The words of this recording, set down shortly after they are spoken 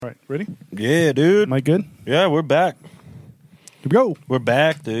All right, ready? Yeah, dude. Am I good? Yeah, we're back. Here we go. We're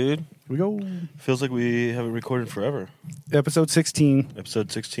back, dude. Here we go. Feels like we haven't recorded forever. Episode 16.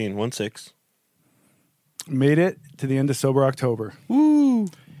 Episode 16, 1-6. Made it to the end of Sober October. Woo!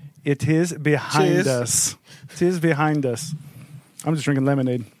 It is behind us. It is behind us. I'm just drinking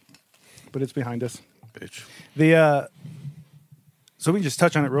lemonade, but it's behind us. Bitch. So we can just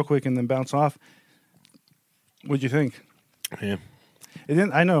touch on it real quick and then bounce off. What'd you think? Yeah. It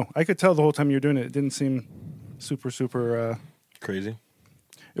didn't. I know. I could tell the whole time you were doing it. It didn't seem super. Crazy.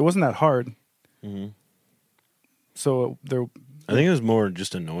 It wasn't that hard. Mm-hmm. So I think it was more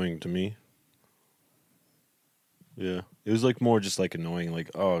just annoying to me. Yeah. It was like more just like annoying. Like,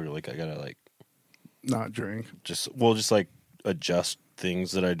 oh, like I gotta like not drink. just like adjust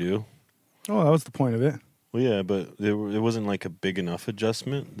things that I do. Oh, that was the point of it. Well, yeah, but it wasn't like a big enough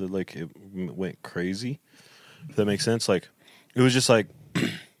adjustment that like it went crazy. If that makes sense. Like, it was just like,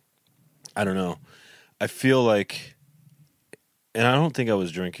 I don't know. I feel like, and I don't think I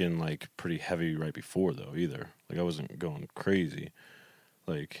was drinking like pretty heavy right before though either. Like I wasn't going crazy.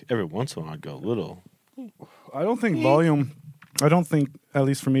 Like every once in a while I'd go a little. I don't think volume. I don't think, at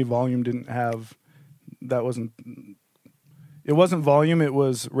least for me, volume didn't have. That wasn't. It wasn't volume. It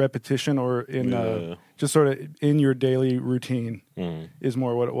was repetition, or in just sort of in your daily routine is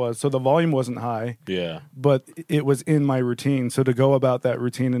more what it was. So the volume wasn't high. Yeah. But it was in my routine. So to go about that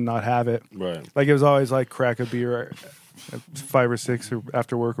routine and not have it, Right. like it was always like crack a beer at 5 or 6 or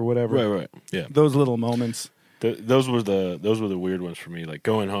after work or whatever. Right. Yeah. Those little moments. Those were the weird ones for me. Like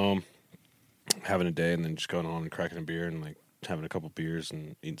going home, having a day, and then just going home and cracking a beer and like having a couple beers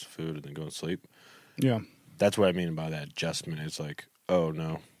and eating some food and then going to sleep. Yeah. That's what I mean by that adjustment. It's like, oh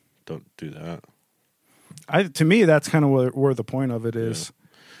no, don't do that. To me, that's kind of where the point of it is.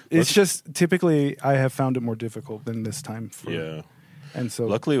 Yeah. It's just typically I have found it more difficult than this time. Yeah. And so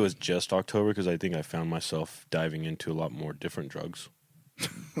luckily it was just October because I think I found myself diving into a lot more different drugs.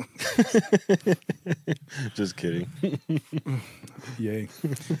 Just kidding. Yay.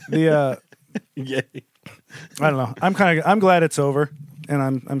 Yay. I don't know. I'm glad it's over, and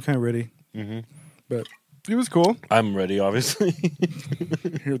I'm kind of ready. Mm-hmm. But it was cool. I'm ready, obviously.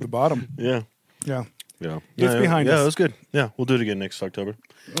 Here at the bottom. Yeah. It's behind us. Yeah, it was good. Yeah, we'll do it again next October.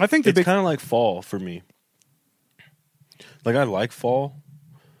 I think it's kind of like fall for me. Like I like fall,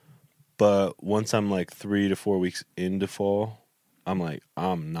 but once I'm like 3 to 4 weeks into fall, I'm like,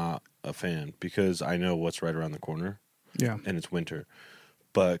 I'm not a fan because I know what's right around the corner. Yeah. And it's winter.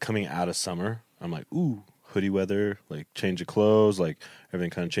 But coming out of summer, I'm like, ooh, hoodie weather, like change of clothes, like everything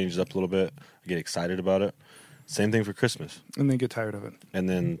kind of changes up a little bit. I get excited about it. Same thing for Christmas. And then get tired of it. And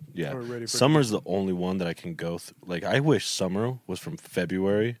then, yeah, summer's the only one that I can go like, I wish summer was from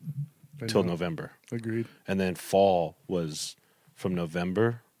February till November. Agreed. And then fall was from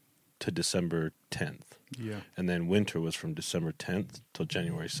November to December 10th. Yeah. And then winter was from December 10th till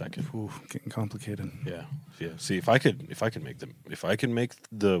January 2nd. Ooh, getting complicated. Yeah. See, if I could make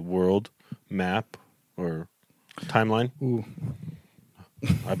the world map or timeline, ooh,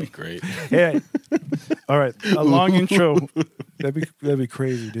 I'd be great. Yeah. All right. A long intro. That'd be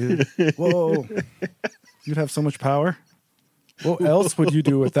crazy, dude. Whoa. You'd have so much power. What else would you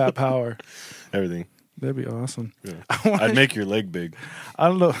do with that power? Everything. That'd be awesome. Yeah. I'd make your leg big. I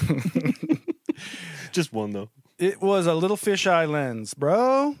don't know. Just one though. It was a little fisheye lens,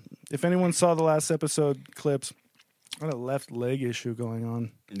 bro. If anyone saw the last episode clips, I had a left leg issue going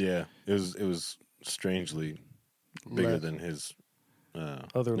on. Yeah. It was strangely bigger than his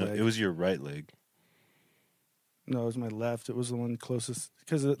other leg. It was your right leg. No, it was my left. It was the one closest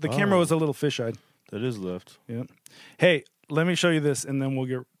because the camera was a little fisheye. That is left. Yep. Hey, let me show you this, and then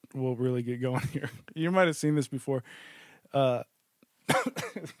we'll really get going here. You might have seen this before.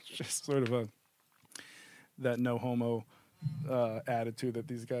 Just sort of that no homo attitude that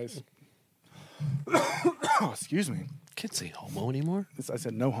these guys. Oh, excuse me. Can't say homo anymore. I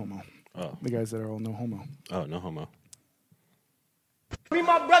said no homo. Oh, the guys that are all no homo. Oh, no homo. Be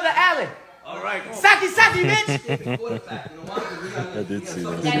my brother Allen. All right. Saki, bitch. I did see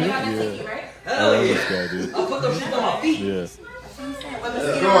that. Yeah. I love this guy, dude. I'll put them shit on my feet. Yeah.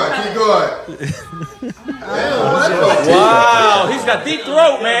 Keep going. Wow, he's got deep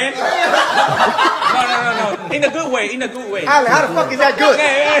throat, man. No. In a good way. Allen, how the fuck is that good?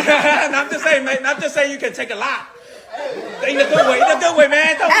 Okay, I'm just saying, man. I'm just saying you can take a lot. In a good way,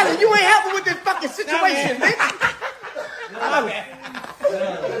 man. Allen, you ain't helping with this fucking situation, bitch. Okay.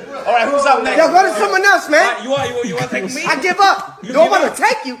 All right, who's up next? Yo, go to someone else, man. You want to take me? I give up. Don't want to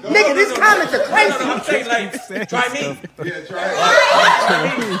take you. Nigga, these comments are crazy. I'm saying, like, try me. Yeah, try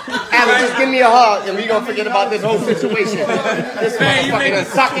it. Alan, just give me a hug, and we gonna forget about this whole situation. This motherfucker is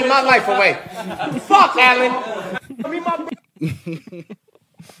sucking my life away. Fuck, Alan.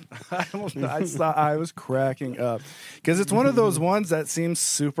 I was cracking up because it's one of those ones that seems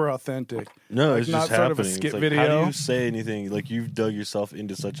super authentic. No, like it's not just sort happening. of a skit It's like, video. how do you say anything? Like you've dug yourself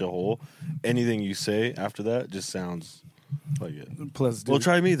into such a hole. Anything you say after that just sounds like it. Plus, Well, dude,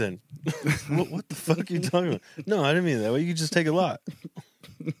 try me then. what the fuck are you talking about? No, I didn't mean it that way. You could just take a lot.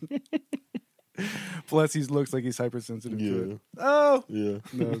 plus he looks like he's hypersensitive to Yeah. it. Oh, Yeah.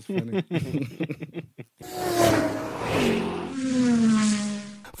 that was funny.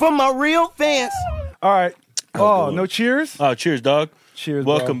 For my real fans. All right. Oh, going? no cheers. Oh, cheers, dog. Cheers.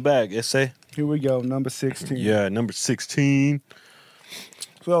 Welcome bro. back, Essay. Here we go. Number 16. Yeah, number 16.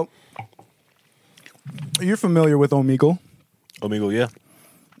 So, you're familiar with Omegle? Omegle, yeah.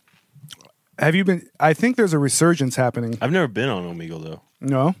 Have you been? I think there's a resurgence happening. I've never been on Omegle though.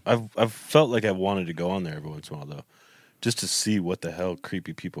 No. I've felt like I wanted to go on there every once in a while though, just to see what the hell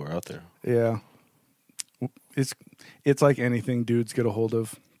creepy people are out there. Yeah. It's like anything dudes get a hold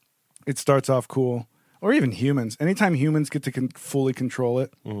of. It starts off cool, or even humans. Anytime humans get to fully control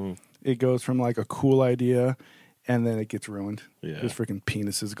it, it goes from like a cool idea, and then it gets ruined. Yeah. Just freaking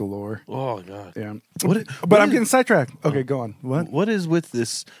penises galore. Oh god. Yeah. What But I'm getting sidetracked. Okay, go on. What? What is with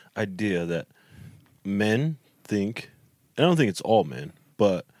this idea that men think? I don't think it's all men,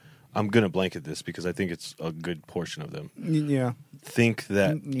 but I'm gonna blanket this because I think it's a good portion of them Yeah. think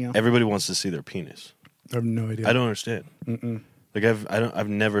that Yeah. everybody wants to see their penis. I have no idea. I don't understand. Like I've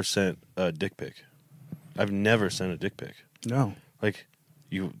never sent a dick pic. I've never sent a dick pic. No. Like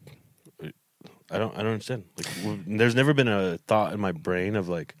you, I don't understand. Like there's never been a thought in my brain of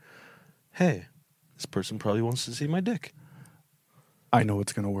like, hey, this person probably wants to see my dick. I know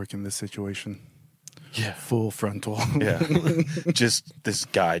what's gonna work in this situation. Yeah. Full frontal. Yeah. Just this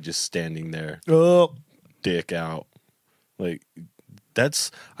guy just standing there, Oh. dick out. Like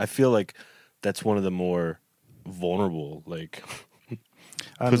I feel like that's one of the more vulnerable like I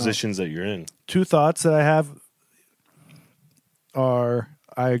don't know. positions that you're in. Two thoughts that I have are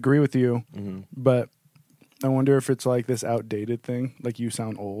I agree with you, but I wonder if it's like this outdated thing. Like you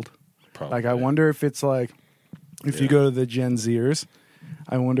sound old. Probably. Like I wonder if it's like if you go to the Gen Zers,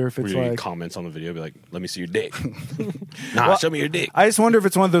 I wonder if it's Where you like comments on the video, be like, "Let me see your dick." Nah, show me your dick. I just wonder if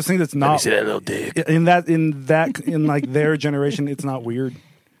it's one of those things that's Let me not see that little dick. in like their generation. It's not weird.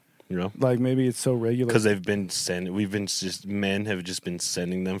 You know, Like maybe it's so regular. because they've been men have just been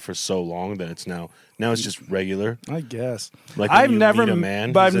sending them for so long that it's now it's just regular. I guess. Like when I've you never meet a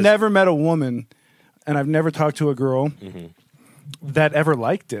man, but he I've says- never met a woman, and I've never talked to a girl that ever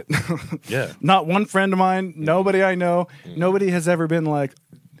liked it. Yeah. Not one friend of mine. Nobody I know. Nobody has ever been like,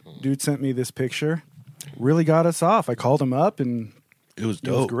 dude sent me this picture. Really got us off. I called him up, and It was it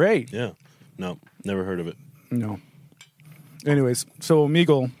dope. was great. Yeah. No, never heard of it. No. Anyways, so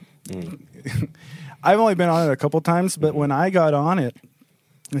Omegle, I've only been on it a couple times, but when I got on it,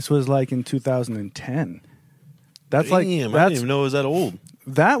 this was like in 2010. That's Damn, like I didn't that's even know it was that old.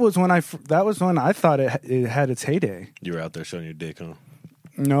 that was when I thought it had its heyday. You were out there showing your dick, huh?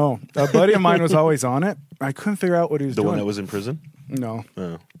 No, a buddy of mine was always on it. I couldn't figure out what he was The doing. one that was in prison. No,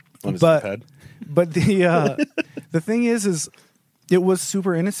 Oh, on his But- pad. but the thing is it was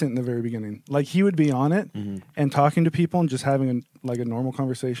super innocent in the very beginning. Like he would be on it and talking to people and just having a normal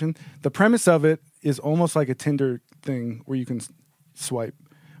conversation. The premise of it is almost like a Tinder thing where you can swipe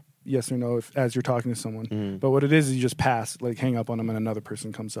yes or no as you're talking to someone. But what it is you just pass, like hang up on them, and another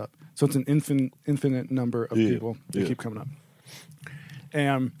person comes up. So it's an infinite number of people that keep coming up.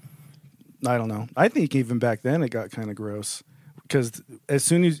 And I don't know. I think even back then it got kind of gross. Because as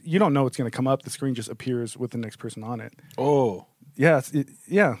soon as you don't know what's going to come up, the screen just appears with the next person on it. Oh, Yeah,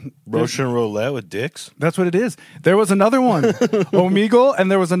 Russian roulette with dicks. that's what it is. There was another one, Omegle,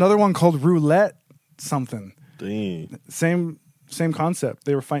 and there was another one called Roulette something. Dang. Same concept.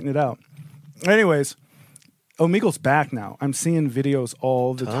 They were fighting it out. Anyways, Omegle's back now. I'm seeing videos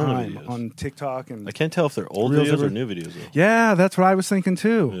all the Ton of time videos. on TikTok and I can't tell if they're old Reels videos ever- or new videos though. yeah, that's what I was thinking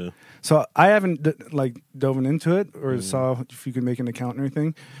too. Yeah. So I haven't dove into it or saw if you could make an account or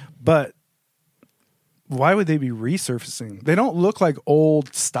anything, but why would they be resurfacing? They don't look like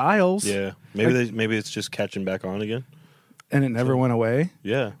old styles. Yeah, maybe it's just catching back on again. And it never went away.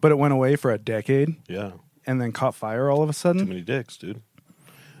 Yeah, But it went away for a decade yeah. and then caught fire all of a Too sudden. many dicks, dude.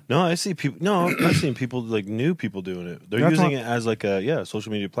 No, I see people. No, I've seen people like new people doing it. They're That's using what- it as like a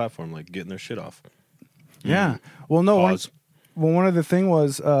social media platform, like getting their shit off. Yeah. Well, no, Pause. Well, one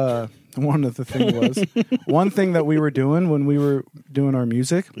thing that we were doing when we were doing our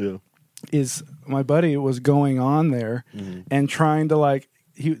music is my buddy was going on there and trying to like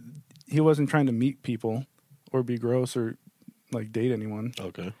he wasn't trying to meet people or be gross or like date anyone.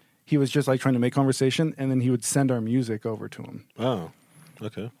 Okay. He was just like trying to make conversation, and then he would send our music over to him. Oh,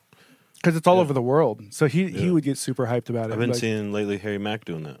 okay. Because it's all over the world, so he would get super hyped about it. I've been seeing lately Harry Mack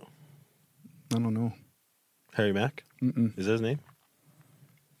doing that. I don't know. Harry Mack? Mm-mm. Is that his name?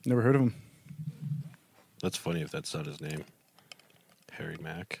 Never heard of him. That's funny if that's not his name. Harry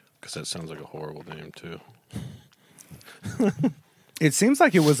Mack. Because that sounds like a horrible name, too. It seems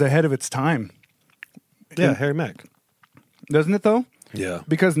like it was ahead of its time. Yeah, Harry Mack. Doesn't it, though? Yeah.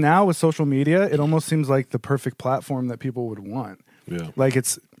 Because now with social media, it almost seems like the perfect platform that people would want. Yeah. Like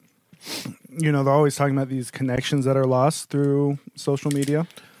it's, they're always talking about these connections that are lost through social media.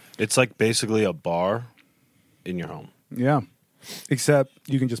 It's like basically a bar in your home. Yeah. Except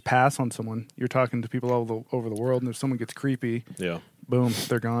you can just pass on someone. You're talking to people all over the world, and if someone gets creepy, boom,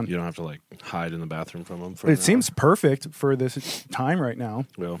 they're gone. You don't have to like hide in the bathroom from them. It seems perfect for this time right now.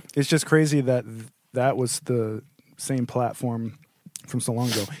 Well, it's just crazy that that was the same platform from so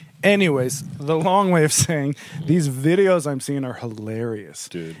long ago. Anyways, the long way of saying these videos I'm seeing are hilarious,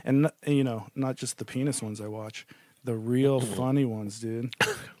 dude. And not just the penis ones I watch, the real funny ones, dude.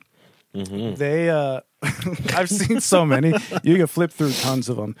 They I've seen so many. You can flip through tons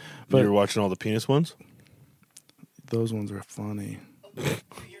of them. But you're watching all the penis ones? Those ones are funny.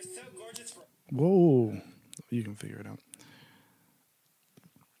 Whoa. You can figure it out.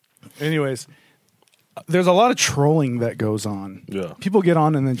 Anyways, there's a lot of trolling that goes on. Yeah. People get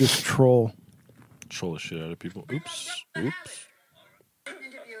on and then just troll. Troll the shit out of people. Oops.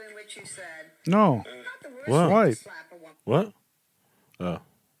 No. What? Right. What? Oh.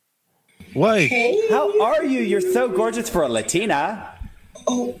 Why? How are you? You're so gorgeous for a Latina.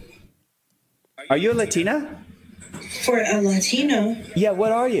 Oh. Are you a Latina? For a Latino? Yeah,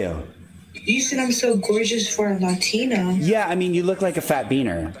 what are you? You said I'm so gorgeous for a Latino. Yeah, I mean, you look like a fat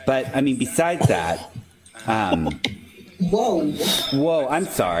beaner. But, I mean, besides that, Whoa. Whoa, I'm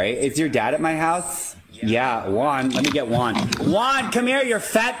sorry. Is your dad at my house? Yeah, Juan. Let me get Juan. Juan, come here. Your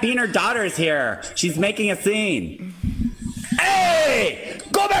fat beaner daughter's here. She's making a scene. Hey!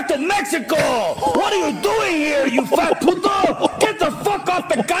 Go back to Mexico! What are you doing here, you fat puto? Get the fuck off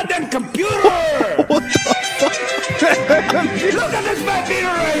the goddamn computer! What the fuck? Look at this fat beater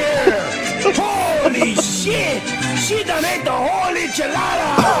right here! Holy shit! She done ate the whole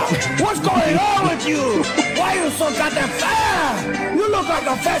enchilada! What's going on with you? Why are you so goddamn fat? You look like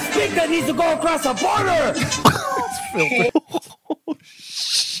a fat pig that needs to go across the border!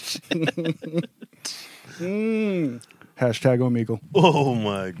 Hashtag Omegle. Oh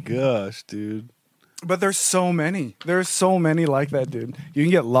my gosh, dude. But there's so many. There's so many like that, dude. You can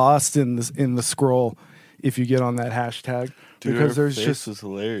get lost in the scroll if you get on that hashtag. Dude, because her there's face just was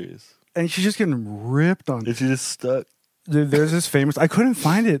hilarious. And she's just getting ripped on. And she just stuck. Dude, there's this famous. I couldn't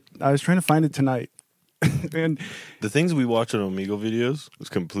find it. I was trying to find it tonight. And the things we watch on Omegle videos was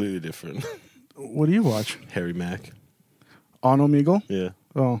completely different. What do you watch? Harry Mack. On Omegle? Yeah.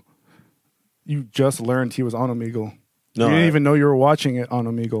 Oh. You just learned he was on Omegle. No, you didn't even know you were watching it on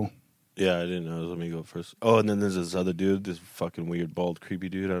Omegle. Yeah, I didn't know it was Omegle at first. Oh, and then there's this other dude, this fucking weird, bald, creepy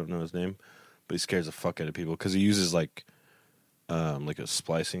dude. I don't know his name. But he scares the fuck out of people because he uses like a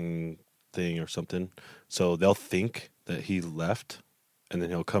splicing thing or something. So they'll think that he left, and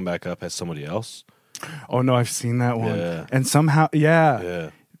then he'll come back up as somebody else. Oh, no, I've seen that one. Yeah. And somehow, yeah.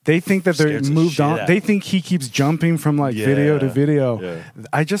 They think that they're moved on. They think he keeps jumping from like video to video. Yeah.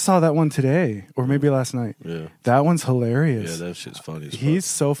 I just saw that one today, or maybe last night. Yeah. That one's hilarious. Yeah, that shit's funny as fuck. He's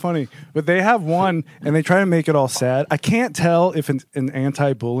so funny. But they have one, and they try to make it all sad. I can't tell if it's an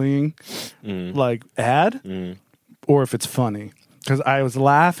anti-bullying like ad or if it's funny. Because I was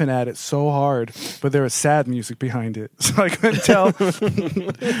laughing at it so hard, but there was sad music behind it, so I couldn't tell.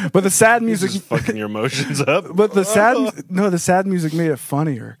 But the sad music, just fucking your emotions up. But the sad music made it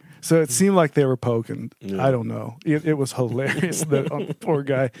funnier. So it seemed like they were poking. Yeah. I don't know. It was hilarious. That poor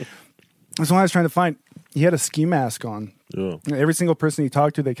guy. That's what I was trying to find. He had a ski mask on. Yeah. And every single person he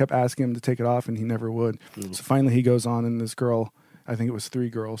talked to, they kept asking him to take it off, and he never would. Yeah. So finally, he goes on, and this girl. I think it was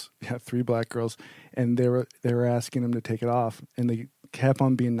 3 girls. Yeah, 3 black girls, and they were asking him to take it off, and they kept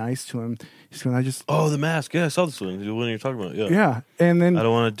on being nice to him. He's going, the mask. Yeah, I saw this one. The one you're talking about. Yeah. Yeah, and then I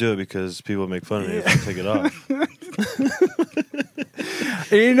don't want to do it because people make fun of me if I take it off.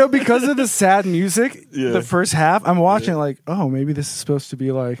 And because of the sad music, Yeah. the first half, I'm watching like, oh, maybe this is supposed to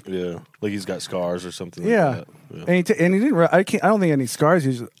be like, Yeah, like he's got scars or something. yeah. Like that. Yeah. And he didn't. I don't think any scars.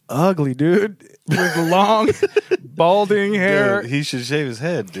 He's just ugly, dude, with long, balding hair. Dude, he should shave his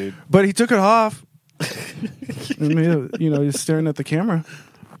head, dude. But he took it off. And, he's staring at the camera.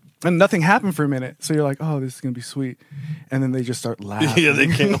 And nothing happened for a minute. So you're like, oh, this is going to be sweet. And then they just start laughing. Yeah, they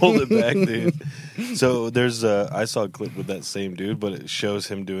can't hold it back, dude. So there's I saw a clip with that same dude, but it shows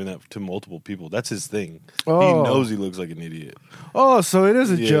him doing that to multiple people. That's his thing. Oh. He knows he looks like an idiot. Oh, so it is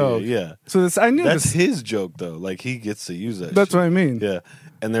a joke. Yeah. So I knew That's this. his joke, though. Like, he gets to use that That's shit. what I mean. Yeah.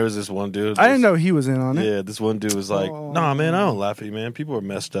 And there was this one dude. I didn't know he was in on it. Yeah, this one dude was like, Oh. nah, man, I don't laugh at you, man. People are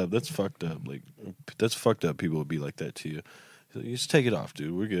messed up. That's fucked up. Like, that's fucked up. People would be like that to you. He's like, you just take it off,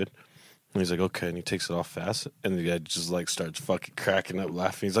 dude. We're good. And he's like, okay. And he takes it off fast. And the guy just, like, starts fucking cracking up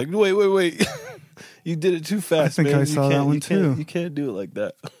laughing. He's like, wait. You did it too fast, I think man. I saw that one, too. You can't do it like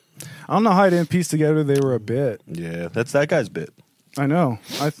that. I don't know how I didn't piece together they were a bit. Yeah, that's that guy's bit. I know.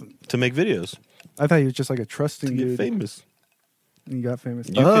 To make videos. I thought he was just like a trusting To get dude. famous. And he got famous.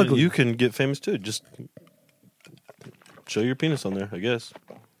 You can get famous, too. Just show your penis on there, I guess.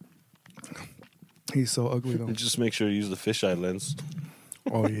 He's so ugly, though. Just make sure you use the fisheye lens.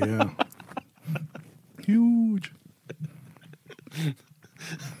 Oh, yeah. Huge.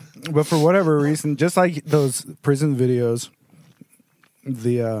 But for whatever reason, just like those prison videos,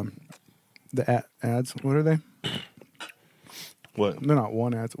 the ads, what are they? What? They're not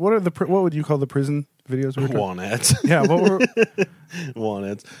one ads. What would you call the prison videos? We were talking- Want ads. Yeah, what were Want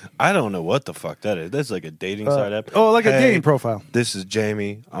ads. I don't know what the fuck that is. That's like a dating site app. Oh, like a Hey, dating profile. This is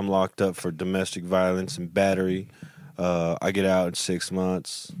Jamie. I'm locked up for domestic violence and battery. I get out in 6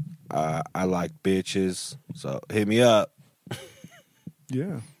 months. I like bitches, so hit me up.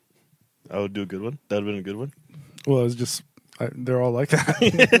 Yeah. I would do a good one. That would have been a good one. Well, it's just they're all like that.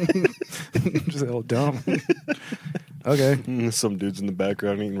 Just a little dumb. Okay. Some dudes in the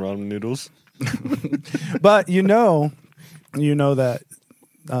background eating ramen noodles. But you know that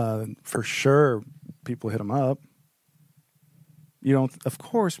for sure people hit them up. You don't. Of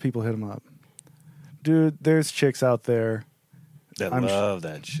course, people hit them up, dude. There's chicks out there That love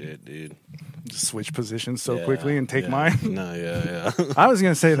that shit, dude. just switch positions so Yeah, quickly and take yeah. mine. No, yeah. I was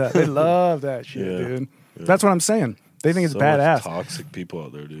gonna say that they love that shit, Yeah. dude. That's what I'm saying. They think it's So much badass. toxic people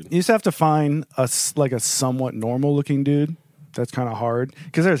out there, dude. You just have to find a somewhat normal looking dude. That's kind of hard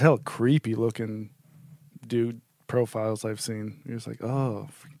because there's hell creepy looking dude profiles I've seen. You're just like, oh,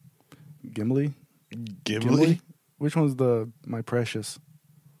 Gimli. Gimli? Which one's my precious?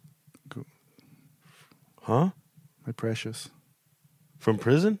 Huh? My precious. From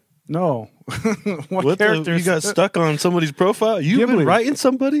prison? No. What characters? you got stuck on somebody's profile? You've Ghibli. been writing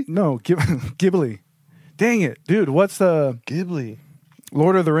somebody? No, Ghibli. Dang it, dude. What's the Ghibli.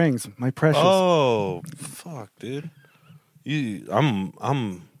 Lord of the Rings? My precious. Oh, fuck, dude.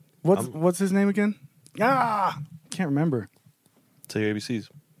 I'm What's his name again? Can't remember. Say your ABCs.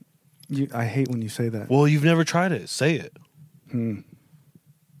 I hate when you say that. Well, you've never tried it. Say it.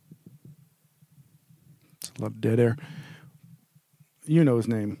 It's a lot of dead air. You know his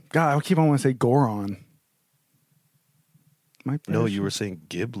name. God, I keep on wanting to say Goron. My No, precious. you were saying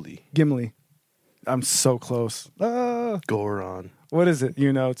Ghibli. Gimli. I'm so close. Goron. What is it?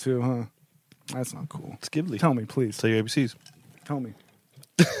 You know too, huh? That's not cool. It's Ghibli. Tell me, please. Say your ABCs. Tell me.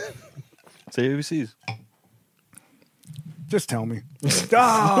 Say your ABCs. Just tell me.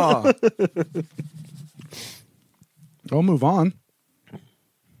 I'll move on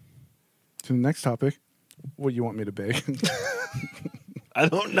to the next topic. What do you want me to beg? I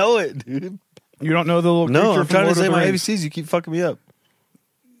don't know it, dude. You don't know the little creature No, I'm from trying Lord to of say the my Rings? ABCs. You keep fucking me up.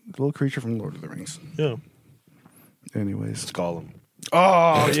 The little creature from Lord of the Rings. Yeah. Anyways. Let's call him.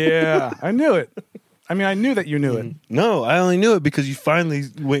 Oh, yeah. I knew it. I mean, I knew that you knew it. No, I only knew it because you finally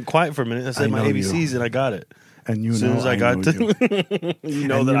went quiet for a minute and I said my know you. ABCs and I got it. And you As soon know as I got know to, you. you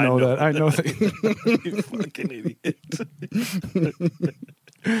know And that you I know know that. I know that. You fucking idiot.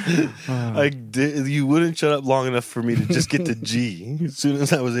 You wouldn't shut up long enough for me to just get to G. As soon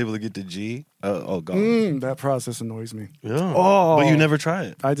as I was able to get to G, gone. That process annoys me. Yeah. Oh. But you never try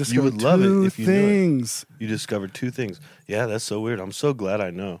it. I discovered you would love it if you knew it. things. You discovered 2 things. Yeah, that's so weird. I'm so glad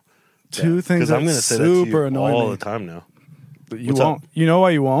I know. 2 things Because I'm that going to say that to super you annoy all me. the time now. But you What's won't. up? You know why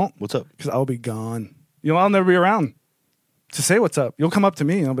you won't? What's up? Because I'll be gone. I'll never be around to say what's up. You'll come up to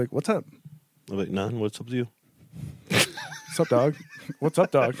me and I'll be like, what's up? I'm like, none. What's up to you? What's up, dog? What's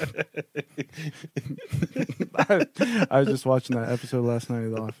up, dog? I was just watching that episode last night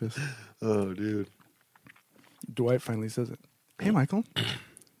of The Office. Oh, dude. Dwight finally says it. Hey, Michael.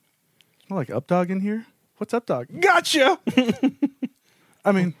 More like up dog in here? What's up, dog? Gotcha!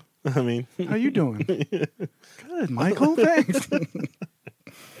 I mean, I mean, how you doing? Good, Michael. Thanks.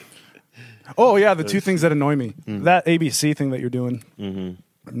 Oh yeah, the two things that annoy me. That ABC thing that you're doing.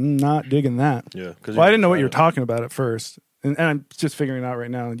 Not digging that. yeah. Well, I didn't know what you were talking about at first, and I'm just figuring it out right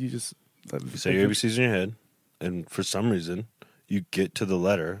now. And you just You say your ABCs in your head, and for some reason, you get to the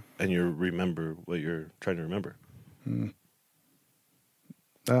letter and you remember what you're trying to remember.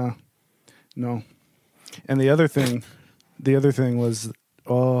 No. And the other thing was,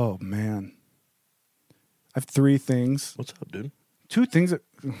 oh man, I have 3 things. What's up, dude? 2 things.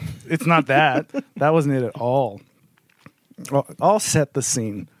 It's not that. That wasn't it at all. I'll set the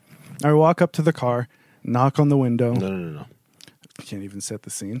scene. I walk up to the car, knock on the window. No. You can't even set the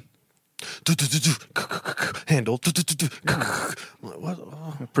scene. Handle.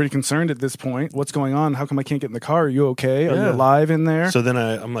 I'm pretty concerned at this point. What's going on? How come I can't get in the car? Are you okay? Are you Yeah. alive in there? So then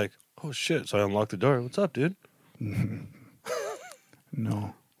I'm like, oh shit. So I unlock the door. What's up, dude?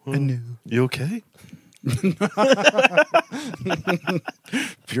 No. You okay?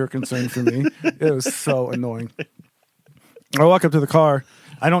 Pure concern for me. It was so annoying. I walk up to the car.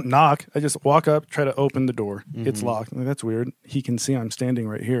 I don't knock. I just walk up, try to open the door. It's locked. I'm like, that's weird. He can see I'm standing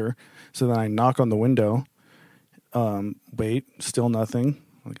right here. So then I knock on the window. Wait, still nothing.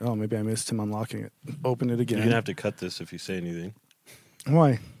 Like, oh, maybe I missed him unlocking it. Open it again. You're going to have to cut this if you say anything.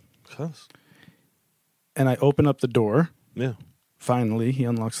 Why? Because. And I open up the door. Yeah. Finally, he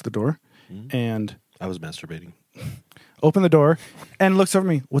unlocks the door. And I was masturbating. open the door and looks over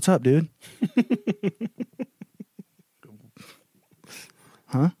me. What's up, dude?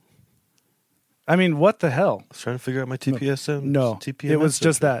 Huh? I mean, what the hell? I was trying to figure out my TPS. No, TPMS it was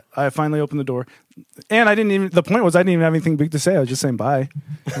just that. I finally opened the door. And I didn't even, the point was I didn't even have anything big to say. I was just saying bye.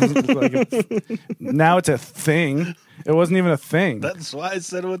 Now it's a thing. It wasn't even a thing. That's why I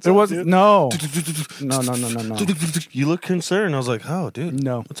said what's It up, wasn't, dude. no. No. You look concerned. I was like, oh, dude.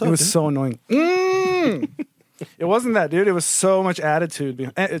 No. What's up, It was dude? so annoying. It wasn't that, dude. It was so much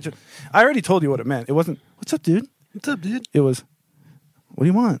attitude. I already told you what it meant. It wasn't, what's up, dude? What's up, dude? It was, what do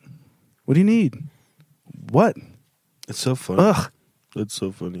you want? What do you need? What? It's so funny. Ugh. It's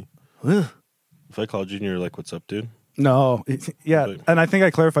so funny. Ugh. If I called you and you're like, what's up, dude? No. Yeah. Like- And I think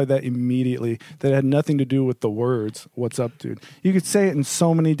I clarified that immediately. That it had nothing to do with the words, what's up, dude. You could say it in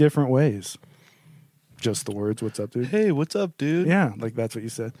so many different ways. Just the words, what's up, dude? Hey, what's up, dude? Yeah, like that's what you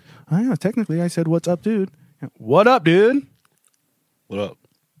said. Oh, yeah, technically I said, what's up, dude? Yeah. What up, dude? What up,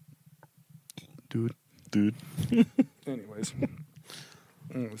 Dude. dude? Anyways.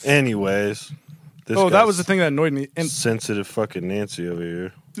 Anyways. This Oh, that guy's was the thing that annoyed me. And sensitive fucking Nancy over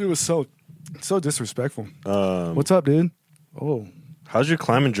here. it was so disrespectful. Um, What's up, dude? Oh, How's your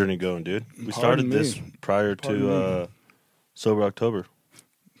climbing journey going, dude? We started me. this prior to Sober October.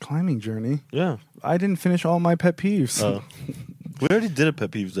 climbing journey. Yeah. I didn't finish all my pet peeves. We already did a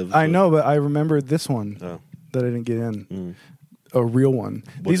pet peeves episode. I know, but I remembered this one Oh. that I didn't get in. A real one.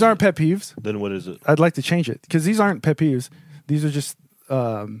 What These is aren't pet peeves. Then what is it? I'd like to change it because these aren't pet peeves. These are just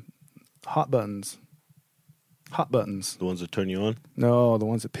hot buttons. Hot buttons. The ones that turn you on? No, the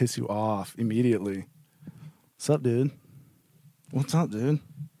ones that piss you off immediately. What's up, dude? What's up, dude?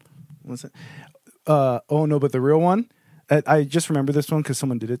 What's that? Oh, no, but the real one, I just remember this one because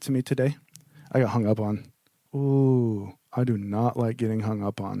someone did it to me today. I got hung up on. Ooh, I do not like getting hung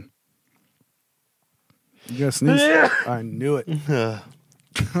up on. You gotta sneeze. I knew it.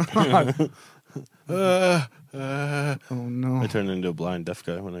 Oh, no. I turn into a blind deaf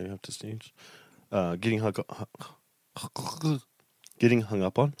guy when I have to sneeze. Getting hung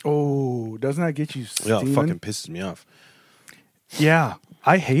up on? Oh, doesn't that get you Yeah, steaming? it fucking pisses me off. Yeah,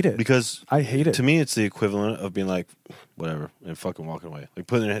 I hate it. Because I hate it. to me, it's the equivalent of being like, whatever, and fucking walking away. Like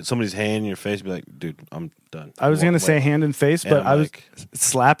putting somebody's hand in your face and be like, dude, I'm done. I was Walk going to say away. hand in face, And but I'm I was like-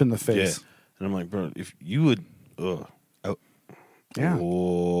 slap in the Yeah. face. And I'm like, bro, if you would, Yeah.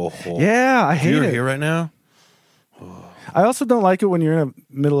 Oh, Yeah, I if hate you're it. here right now, I also don't like it when you're in the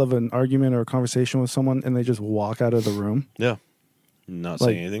middle of an argument or a conversation with someone and they just walk out of the room. yeah, not Like-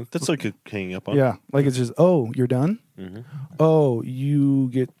 saying anything. That's like hanging up on. Yeah, like it's just, oh, you're done? Mhm. Oh, you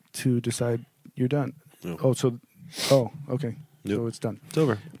get to decide you're done. Yeah. Oh, okay. Yep. So it's done. It's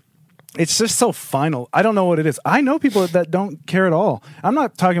over. It's just so final. I don't know what it is. I know people that don't care at all. I'm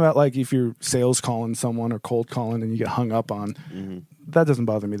not talking about like if you're sales calling someone or cold calling and you get hung up on. Mm-hmm. That doesn't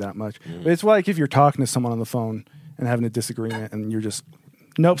bother me that much. But it's like if you're talking to someone on the phone and having a disagreement and you're just,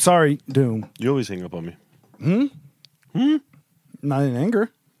 nope, sorry, doom. You always hang up on me. Not in anger.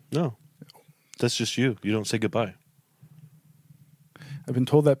 No, that's just you. You don't say goodbye. I've been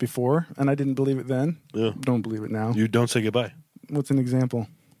told that before and I didn't believe it then. Yeah. Don't believe it now. You don't say goodbye. What's an example?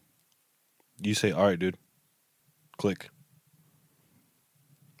 You say, all right, dude. Click.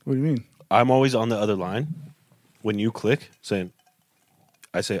 What do you mean? I'm always on the other line when you click saying,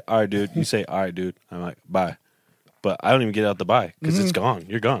 I say, all right, dude. You say, all right, dude. I'm like, bye. But I don't even get out the bye because it's gone.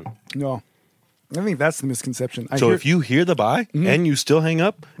 You're gone. No. I think that's the misconception. If you hear the bye and you still hang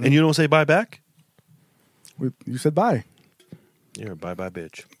up and you don't say bye back, you said bye. you're a bye-bye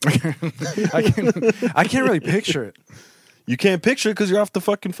bitch. I can't really picture it. You can't picture it because you're off the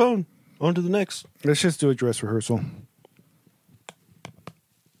fucking phone. On to the next. Let's just do a dress rehearsal.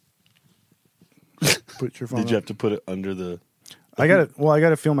 Put your phone Did you up. have to put it under the... I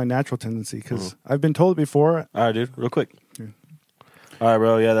gotta feel my natural tendency because I've been told before. All right, dude. Real quick. Yeah. All right,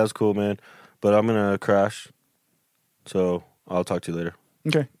 bro. Yeah, that was cool, man. But I'm going to crash. So I'll talk to you later.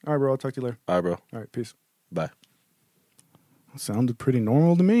 Okay. All right, bro. I'll talk to you later. All right, bro. All right. Peace. Bye. Sounded pretty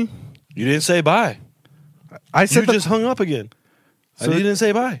normal to me. You didn't say bye. I said You just hung up again. So you didn't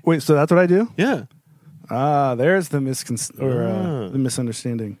say bye. Wait, so that's what I do? Yeah. There's the the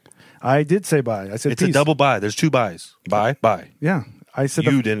misunderstanding. I did say bye. I said It's peace. a double bye. There's 2 byes. Bye, bye. Yeah. I said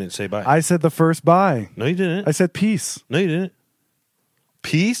You didn't say bye. I said the first bye. No, you didn't. I said peace. No, you didn't.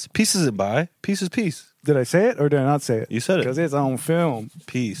 Peace? Peace isn't bye. Peace is peace. Did I say it or did I not say it? You said it. Because it's on film.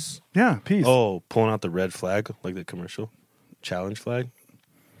 Peace. Yeah, peace. Oh, pulling out the red flag like the commercial. Challenge flag.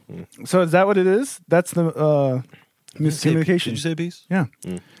 So is that what it is? That's the miscommunication. Did you say peace? Yeah.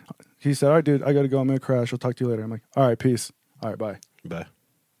 He said, all right, dude, I got to go. I'm going to crash. I'll talk to you later. I'm like, all right, peace. All right, bye. Bye.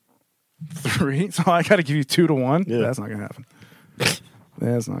 3? So I got to give you 2 to 1? Yeah. That's not going to happen.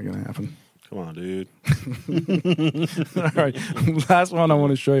 That's not going to happen. Come on, dude. All right. Last one I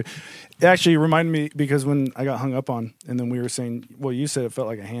want to show you. It actually reminded me because when I got hung up on and then we were saying, well, you said it felt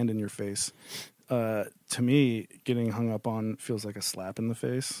like a hand in your face. To me, getting hung up on feels like a slap in the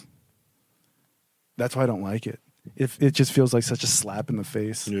face. That's why I don't like it. It just feels like such a slap in the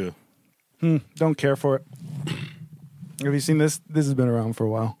face. Yeah. Don't care for it. Have you seen this? This has been around for a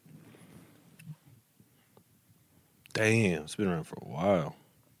while. Damn, it's been around for a while.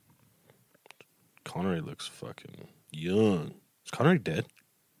 Connery looks fucking young. Is Connery dead?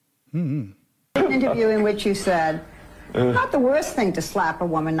 An interview in which you said, not the worst thing to slap a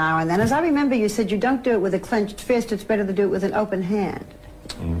woman now and then. As I remember, you said you don't do it with a clenched fist. It's better to do it with an open hand.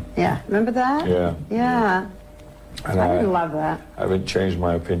 Yeah, remember that? Yeah. Yeah. And I didn't love that. I haven't changed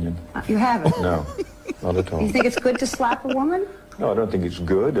my opinion. You haven't? No, not at all. You think it's good to slap a woman? No, I don't think it's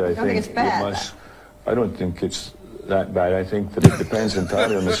good. I think it's bad? I don't think it's that bad. I think that it depends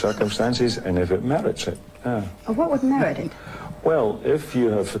entirely on the circumstances and if it merits it. Yeah. Or what would merit it? Well, if you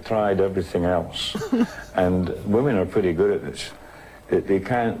have tried everything else, and women are pretty good at this, they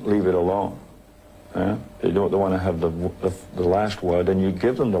can't leave it alone. They don't want to have the last word, and you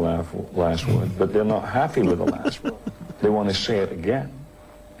give them the last word, but they're not happy with the last word. They want to say it again,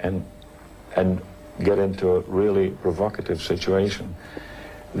 and get into a really provocative situation.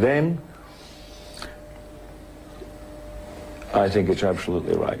 Then I think it's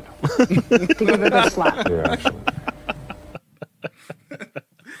absolutely right. To give it a slap. Yeah, absolutely.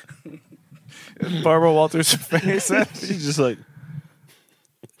 Barbara Walters' face. She's just like...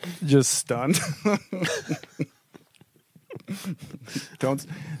 Just stunned.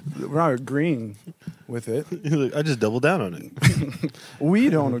 We're not agreeing with it. Like, I just doubled down on it. We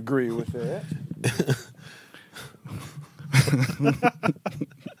don't agree with it.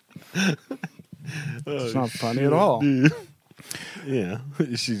 It's not funny at all. Yeah.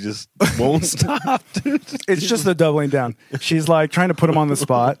 She just won't stop, dude. It's just the doubling down. She's like trying to put him on the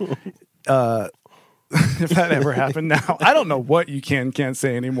spot. If that ever happened now, I don't know what you can't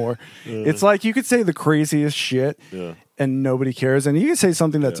say anymore. It's like you could say the craziest shit and nobody cares. And you can say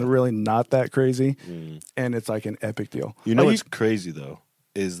something that's really not that crazy and it's like an epic deal. You know what's crazy, though,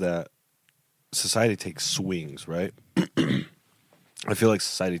 is that society takes swings, right? I feel like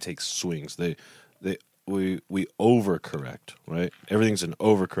society takes swings. We overcorrect, right? Everything's an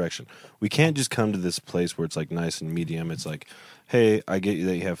overcorrection. We can't just come to this place where it's like nice and medium. It's like, hey, I get you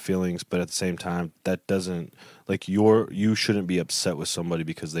that you have feelings, but at the same time, that doesn't like you shouldn't be upset with somebody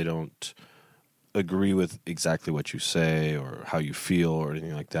because they don't agree with exactly what you say or how you feel or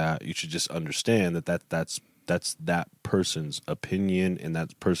anything like that. You should just understand that's that person's opinion and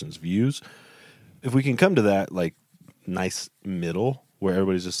that person's views. If we can come to that like nice middle where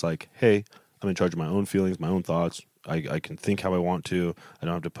everybody's just like, hey, I'm in charge of my own feelings, my own thoughts. I can think how I want to. I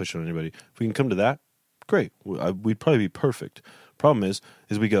don't have to push on anybody. If we can come to that, great. We'd probably be perfect. Problem is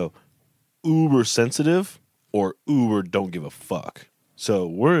we go uber sensitive or uber don't give a fuck. So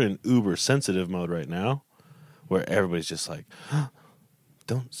we're in uber sensitive mode right now where everybody's just like,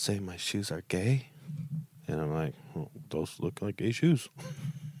 don't say my shoes are gay. And I'm like, well, those look like gay shoes.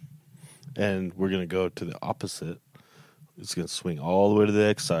 And we're going to go to the opposite. It's gonna swing all the way to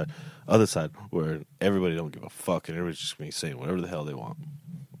the other side, where everybody don't give a fuck, and everybody's just gonna be saying whatever the hell they want.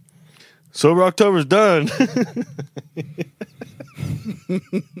 Sober October's done.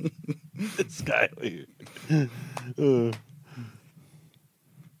 This guy.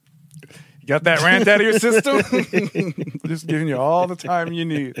 You got that rant out of your system? Just giving you all the time you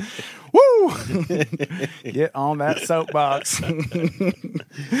need. Woo! Get on that soapbox. I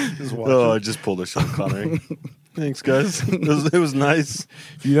just pulled a Sean Connery. Thanks, guys. It was nice.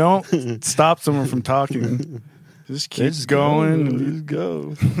 If you don't stop someone from talking, just keep going. Just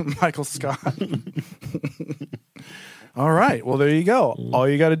go. Michael Scott. All right. Well, there you go. All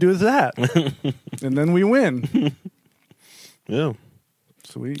you got to do is that. And then we win. Yeah.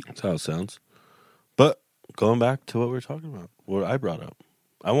 Sweet. That's how it sounds. But going back to what we were talking about, what I brought up,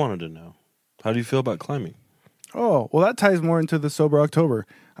 I wanted to know, how do you feel about climbing? Oh, well, that ties more into the Sober October.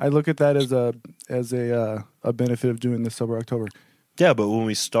 I look at that as a benefit of doing the Sober October. Yeah, but when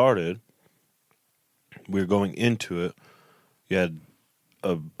we started, we were going into it. You had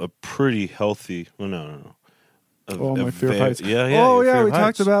a pretty healthy. Well, no. My fear of heights. Yeah. Oh, yeah, we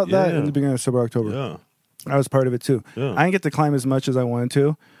talked about that in the beginning of Sober October. Yeah. I was part of it too. Yeah. I didn't get to climb as much as I wanted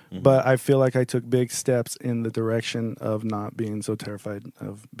to, but I feel like I took big steps in the direction of not being so terrified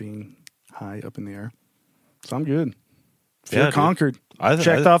of being high up in the air. So I'm good. Fear conquered.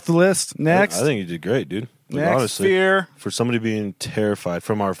 Checked off the list. Next. I think you did great, dude. Like, Next, honestly, fear. For somebody being terrified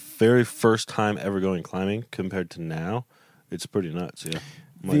from our very first time ever going climbing compared to now, it's pretty nuts. Yeah,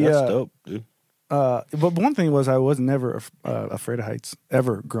 that's dope, dude. But one thing was I was never afraid of heights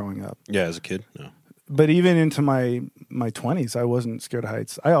ever growing up. Yeah, as a kid, no. But even into my 20s, I wasn't scared of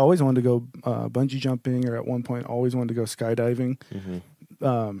heights. I always wanted to go bungee jumping, or at one point always wanted to go skydiving.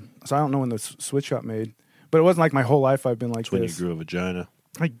 So I don't know when the switch got made. But it wasn't like my whole life I've been like It's when this. you grew a vagina.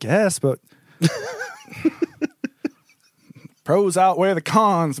 I guess, but pros outweigh the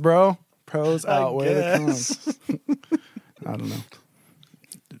cons, bro. Pros outweigh the cons. I don't know.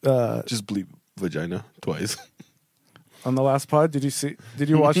 Just bleep vagina twice. On the last pod, did you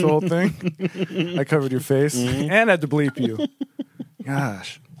watch the whole thing? I covered your face and had to bleep you.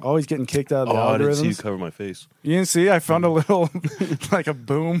 Gosh, always getting kicked out of the algorithms. I didn't see you cover my face. You didn't see? I found a little, like a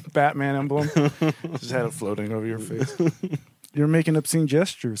boom Batman emblem. Just had it floating over your face. You're making obscene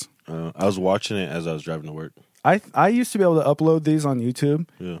gestures. I was watching it as I was driving to work. I used to be able to upload these on YouTube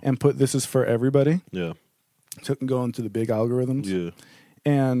and put "This is for everybody." Yeah. So it can go into the big algorithms. Yeah.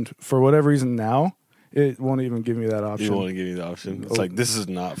 And for whatever reason now, it won't even give me that option. You won't give me the option. It's like, this is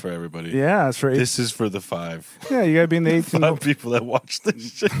not for everybody. Yeah, it's for This is for the 5. Yeah, you gotta be in the 18. 5 people that watch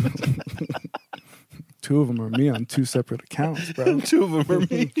this shit. 2 of them are me on 2 separate accounts, bro. 2 of them are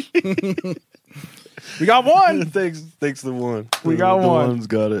me. We got one. Thanks the one. We got one. The one's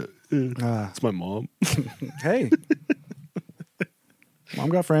got it. It's my mom. Hey. Mom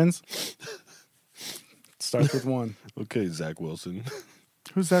got friends. Starts with 1. Okay, Zach Wilson.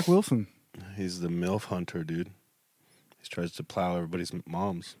 Who's Zach Wilson? He's the MILF hunter, dude. He tries to plow everybody's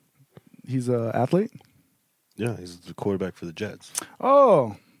moms. He's an athlete? Yeah, he's the quarterback for the Jets.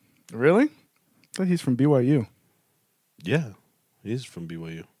 Oh, really? I thought he's from BYU. Yeah, he's from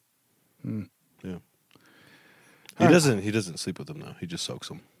BYU. Yeah. Huh. He doesn't sleep with them though. He just soaks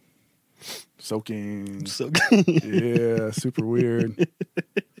them. Soaking. Yeah, super weird.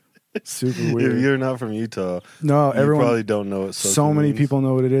 Super weird. If you're not from Utah, no, everyone probably don't know what soaking so many means. people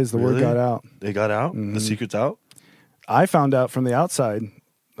know what it is. The word got out. They got out? The secret's out? I found out from the outside.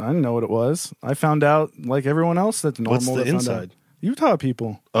 I didn't know what it was. I found out like everyone else that's normal. What's the that found inside? out. Utah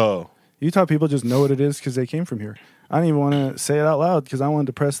people. Oh. Utah people just know what it is because they came from here. I don't even want to say it out loud because I wanted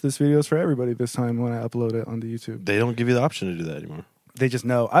to press this videos for everybody this time when I upload it onto YouTube. They don't give you the option to do that anymore. They just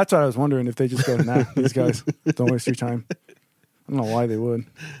know. That's what I was wondering if they just go, nah, these guys, don't waste your time. I don't know why they would.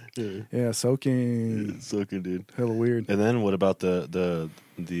 Yeah, soaking. Yeah, soaking, dude. Hella weird. And then what about the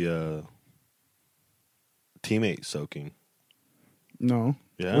teammate soaking? No.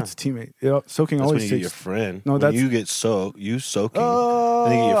 Yeah. What's teammate? Yeah, soaking That's always when you takes. get your friend. No, when that's you get you soaking. Oh,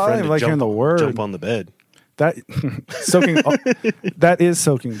 then you get your I friend don't to like hearing the word. jump on the bed. That soaking. That is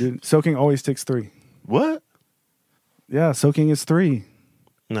soaking, dude. Soaking always takes 3. What? Yeah, soaking is 3.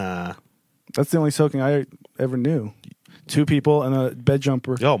 Nah. That's the only soaking I ever knew. 2 people and a bed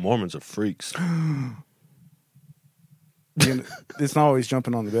jumper. Y'all Mormons are freaks. It's not always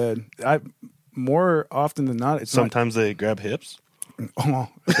jumping on the bed. More often than not, it's sometimes they grab hips. Oh,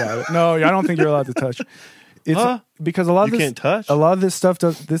 got it. No, I don't think you're allowed to touch. It's because a lot of you this, can't touch. A lot of this stuff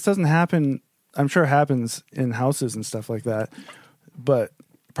doesn't happen. I'm sure it happens in houses and stuff like that, but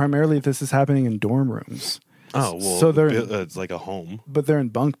primarily this is happening in dorm rooms. Oh well, so it's like a home, but they're in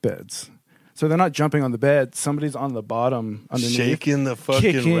bunk beds. So they're not jumping on the bed. Somebody's on the bottom underneath. Shaking the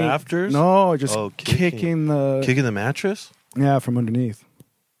fucking rafters? No, just kicking the mattress? Yeah, from underneath.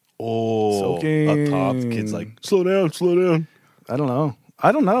 Oh, Soaking. up top, the kid's like, slow down. I don't know.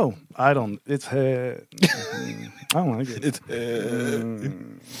 It's I don't like it. It's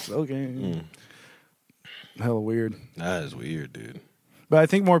okay. Hella weird. That is weird, dude. But I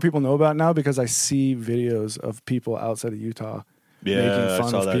think more people know about it now because I see videos of people outside of Utah making fun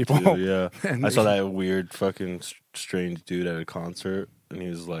I saw of that people. too, yeah. I saw that weird fucking strange dude at a concert, and he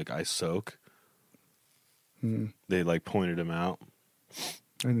was like, I soak. They like pointed him out.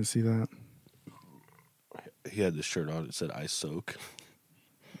 I didn't see that. He had this shirt on that said, I soak.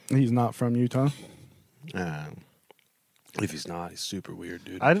 He's not from Utah? If he's not, he's super weird,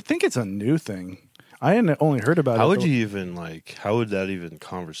 dude. I think it's a new thing. I hadn't only heard about it. How would that even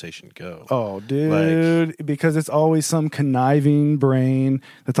conversation go? Oh, dude, because it's always some conniving brain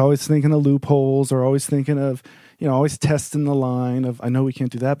that's always thinking of loopholes or always thinking of, always testing the line of, I know we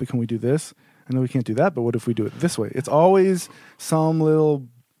can't do that, but can we do this? I know we can't do that, but what if we do it this way? It's always something. Like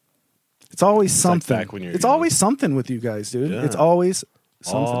it's always something with you guys, dude. Yeah. It's always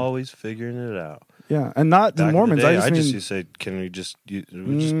something. Always figuring it out. Yeah, and not the Mormons. I just used to say, can we just do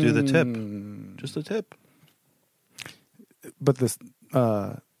the tip? Just the tip. But this,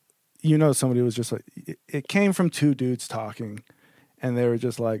 somebody was just like, it came from two dudes talking, and they were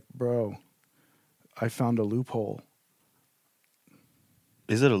just like, bro, I found a loophole.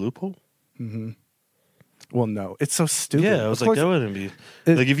 Is it a loophole? Mm-hmm. Well, no, it's so stupid. Yeah, I was like, that wouldn't be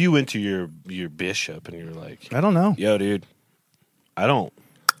like if you went to your bishop and you're like, I don't know, yo, dude, I don't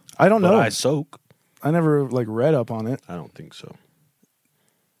know. I soak. I never read up on it. I don't think so.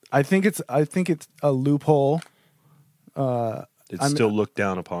 I think it's a loophole. It's still looked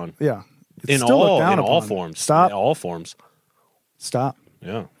down upon. Yeah, in all forms. Stop. In all forms. Stop.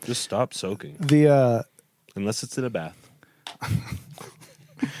 Yeah, just stop soaking. Unless it's in a bath.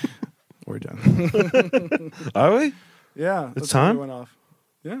 We're done. Are we? Yeah, it's time. Went off.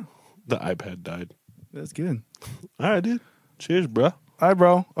 Yeah, the iPad died. That's good. All right, dude. Cheers, bro. All right,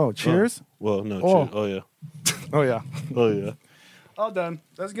 bro. Oh, cheers. Well, no. Cheers. Oh yeah. Oh yeah. Oh yeah. All done.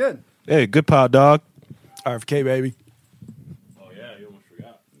 That's good. Hey, good pal, dog. RFK, baby. Oh yeah, you almost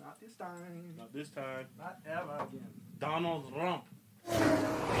forgot. Not this time. Not this time. Not ever again. Donald Trump.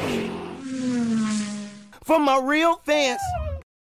 For my real fans.